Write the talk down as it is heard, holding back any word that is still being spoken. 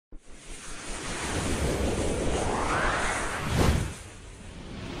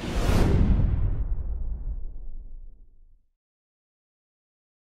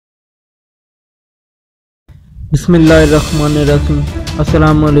बिस्मिल्लाहिर्रहमानिर्रहीम।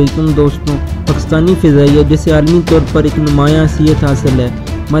 अस्सलाम वालेकुम दोस्तों। पाकिस्तानी फ़िज़ाइया जिसे आलमी तौर पर एक नुमायां हैसियत हासिल है,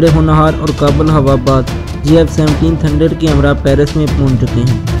 हमारे होनहार और काबिल हवाबाज GF-17 थंडर के हमरा पेरिस में पहुंच चुके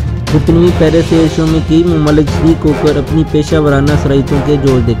हैं। 15वीं पेरिस एयर शो में कई ममालिक शरीक होकर अपनी पेशा वराना सलाहियतों के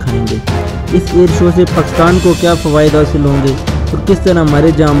जोर दिखाएंगे। इस एयर शो से पाकिस्तान को क्या फ़वाइद हासिल होंगे और किस तरह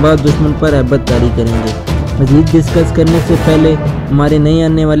हमारे जांबाज दुश्मन पर हैबत तारी करेंगे। मज़ीद डिस्कस करने से पहले हमारे नए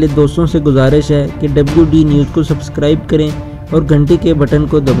आने वाले दोस्तों से गुजारिश है कि WD न्यूज़ को सब्सक्राइब करें और घंटी के बटन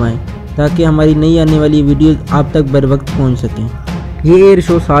को दबाएं ताकि हमारी नई आने वाली वीडियोस आप तक बर वक्त पहुँच सकें। ये एयर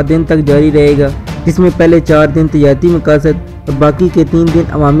शो 7 दिन तक जारी रहेगा, जिसमें पहले 4 दिन तजारती मकासद और बाकी के 3 दिन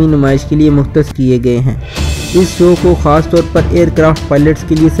अवामी नुमाइश के लिए मुख्तस किए गए हैं। इस शो को ख़ास तौर पर एयरक्राफ्ट पायलट्स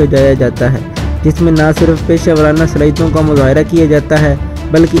के लिए सजाया जाता है, जिसमें न सिर्फ पेशा वराना सलाहियतों का मुज़ाहरा किया जाता है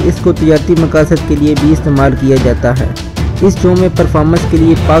बल्कि इसको तजारती मकासद के लिए भी इस्तेमाल किया जाता है। इस शो में परफॉर्मेंस के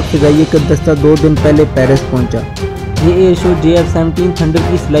लिए पाक फ़िज़ाइया का दस्ता 2 दिन पहले पेरिस पहुंचा। ये एयर शो GF-17 थंडर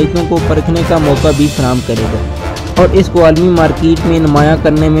की सलाहियतों को परखने का मौका भी फराहम करेगा और इसको आलमी मार्केट में नुमायां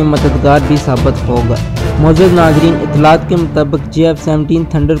करने में मददगार भी साबित होगा। मौजूद नाज़रीन, इत्तलात के मुताबिक GF-17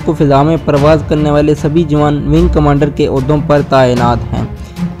 थंडर को फ़िज़ा में परवाज़ करने वाले सभी जवान विंग कमांडर के ओहदों पर तैनात हैं,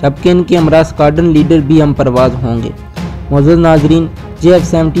 जबकि इनके हमरा स्क्वाड्रन लीडर भी हम परवाज़ होंगे। मौजूद नाज़रीन,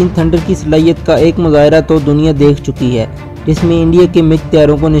 GF-17 थंडर की सलाहियत का एक मुज़ाहरा तो दुनिया देख चुकी है, जिसमें इंडिया के मिग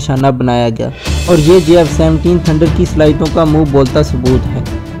तैयारों को निशाना बनाया गया, और ये GF-17 थंडर की सलाहियतों का मुंह बोलता सबूत है।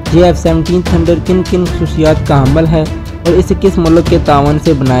 GF-17 थंडर किन किन खसूसियात का हमल है और इसे किस मुल्क के तावन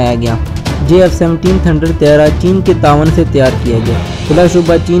से बनाया गया। GF-17 थंडर तैयारा चीन के तावन से तैयार किया गया।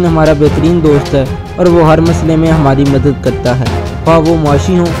 बिलाशुबा चीन हमारा बेहतरीन दोस्त है और वो हर मसले में हमारी मदद करता है, ख्वाह वो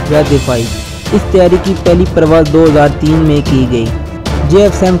मुआशी हो या दिफाई। इस तैयारी की पहली परवाज़ 2003 में की गई।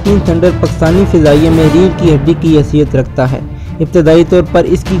 GF-17 थंडर पाकिस्तानी फ़िज़ाइया में रीढ़ की हड्डी की हैसियत रखता है। इब्तदाई तौर पर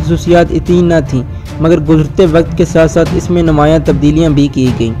इसकी खसूसियात इतनी न थीं, मगर गुज़रते वक्त के साथ साथ इसमें नुमायां तब्दीलियाँ भी की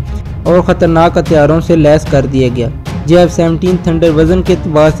गईं और ख़तरनाक हथियारों से लैस कर दिया गया। GF-17 थंडर वज़न के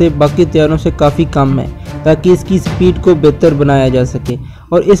एतबार से बाकी हथियारों से काफ़ी कम है, ताकि इसकी स्पीड को बेहतर बनाया जा सके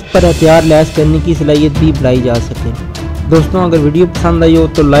और इस पर हथियार लैस करने की सलाहियत भी बढ़ाई जा सके। दोस्तों, अगर वीडियो पसंद आई हो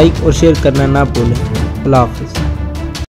तो लाइक और शेयर करना ना भूलें। अल्लाह हाफ़िज़।